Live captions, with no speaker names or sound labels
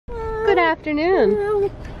Good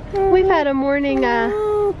afternoon. We've had a morning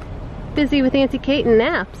busy with Auntie Kate and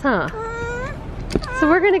naps, huh? So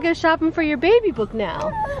we're gonna go shopping for your baby book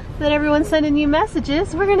now. That everyone's sending you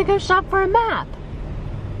messages. We're gonna go shop for a map.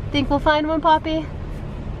 Think we'll find one, Poppy?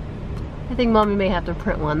 I think Mommy may have to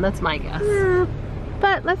print one. That's my guess.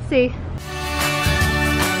 But let's see.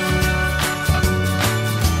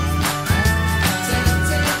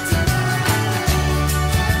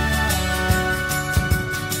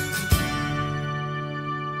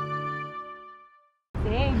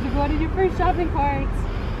 What are your first shopping carts?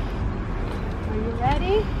 Are you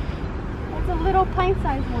ready? That's a little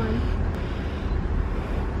pint-sized one.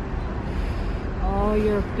 Oh,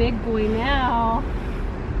 you're a big boy now.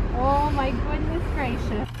 Oh my goodness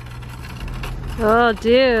gracious. Oh,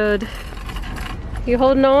 dude. You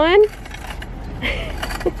holding on?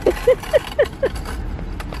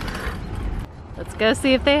 Let's go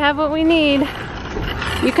see if they have what we need.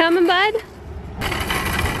 You coming, bud?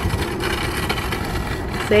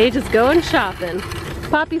 Sage is going shopping.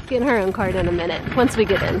 Poppy's getting her own cart in a minute, once we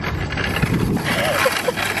get in.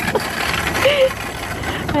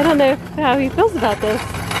 I don't know how he feels about this.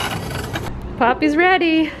 Poppy's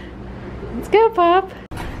ready. Let's go, Pop.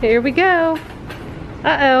 Here we go.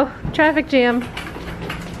 Uh-oh, traffic jam.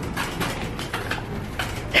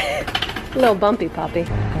 A little bumpy, Poppy.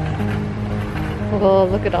 Oh,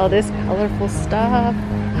 look at all this colorful stuff.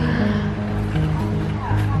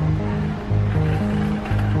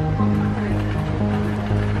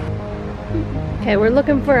 Okay, we're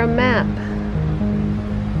looking for a map.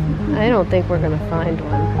 I don't think we're gonna find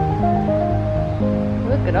one.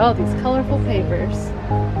 Look at all these colorful papers.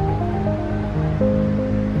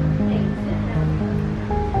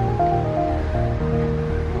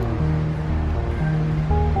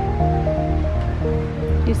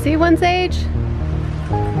 You see one, Sage?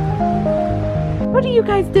 What are you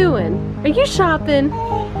guys doing? Are you shopping?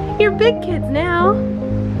 You're big kids now.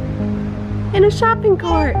 In a shopping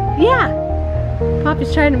cart. Yeah.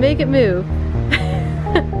 Poppy's trying to make it move.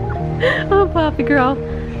 Oh, Poppy girl.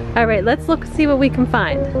 All right, let's look, see what we can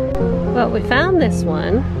find. Well, we found this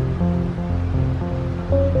one.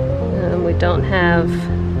 We don't have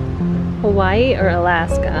Hawaii or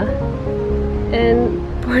Alaska. And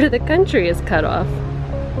part of the country is cut off.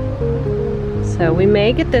 So we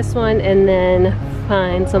may get this one and then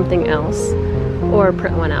find something else or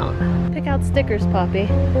print one out. Pick out stickers, Poppy.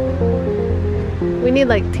 We need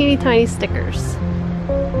like teeny tiny stickers.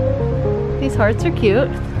 These hearts are cute.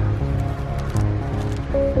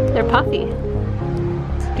 They're puffy.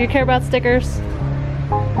 Do you care about stickers?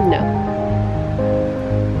 No.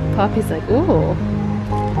 Poppy's like, ooh.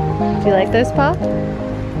 Do you like those, Pop?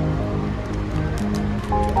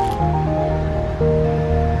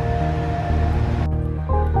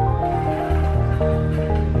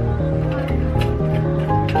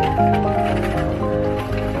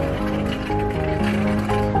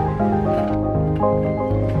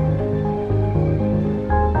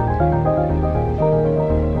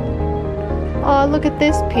 Oh, look at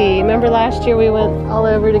this P. Remember last year we went all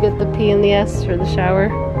over to get the P and the S for the shower?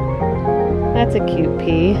 That's a cute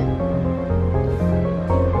P.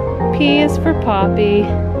 P is for Poppy.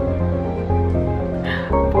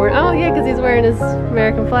 Oh yeah, because he's wearing his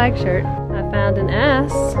American flag shirt. I found an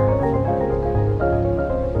S.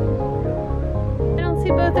 I don't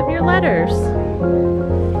see both of your letters.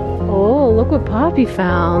 Oh, look what Poppy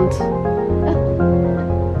found.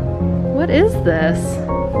 What is this?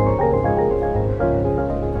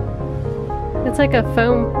 It's like a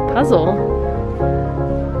foam puzzle.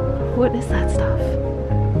 What is that stuff?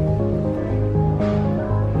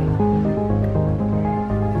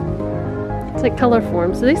 It's like color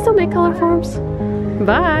forms. Do they still make color forms?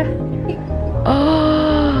 Bye.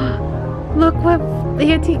 Oh, look what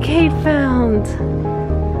Auntie Kate found.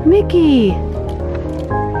 Mickey.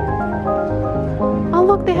 Oh,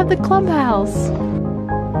 look, they have the clubhouse.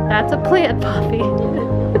 That's a plant, Poppy.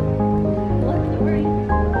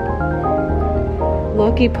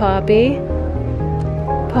 Looky, Poppy.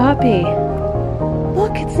 Poppy.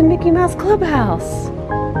 Look, it's the Mickey Mouse Clubhouse.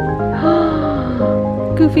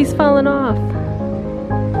 Goofy's falling off.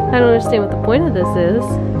 I don't understand what the point of this is.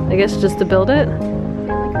 I guess just to build it.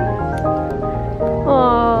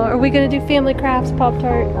 Oh, are we gonna do family crafts,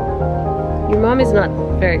 Pop-Tart? Your mommy's not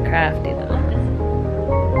very crafty though.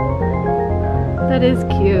 That is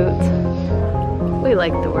cute. We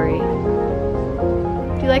like Dory.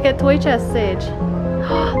 Do you like a toy chest, Sage?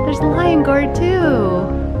 There's a lion guard too.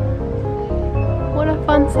 What a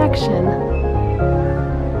fun section.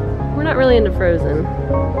 We're not really into Frozen.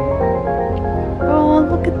 Oh,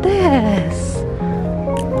 look at this.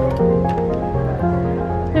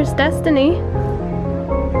 There's Destiny.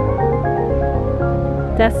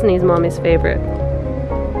 Destiny's mommy's favorite.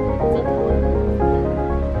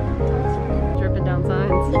 Dripping down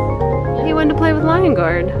signs. He wanted to play with Lion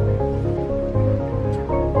Guard.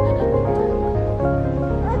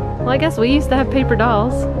 Well, I guess we used to have paper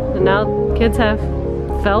dolls, and now kids have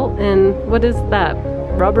felt and what is that?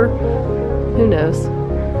 Rubber? Who knows?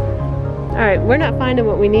 Alright, we're not finding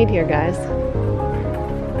what we need here, guys.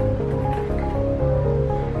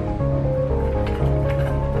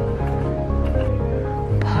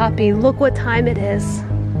 Poppy, look what time it is.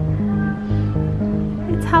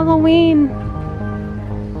 It's Halloween.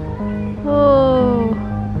 Oh.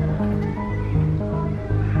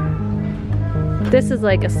 This is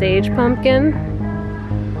like a sage pumpkin.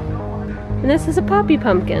 And this is a poppy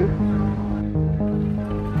pumpkin.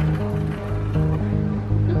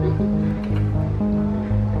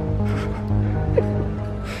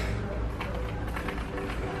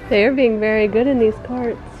 They are being very good in these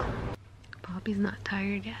carts. Poppy's not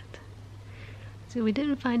tired yet. So we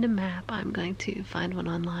didn't find a map. I'm going to find one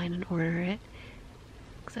online and order it.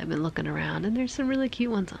 Because I've been looking around and there's some really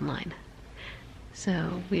cute ones online.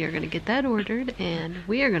 So we are going to get that ordered and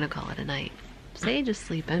we are going to call it a night. Sage is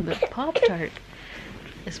sleeping, but Pop-Tart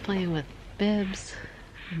is playing with bibs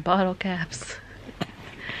and bottle caps.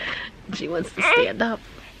 She wants to stand up.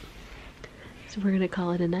 So we're going to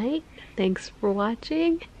call it a night. Thanks for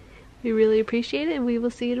watching. We really appreciate it and we will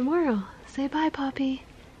see you tomorrow. Say bye, Poppy.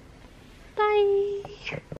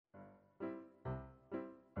 Bye.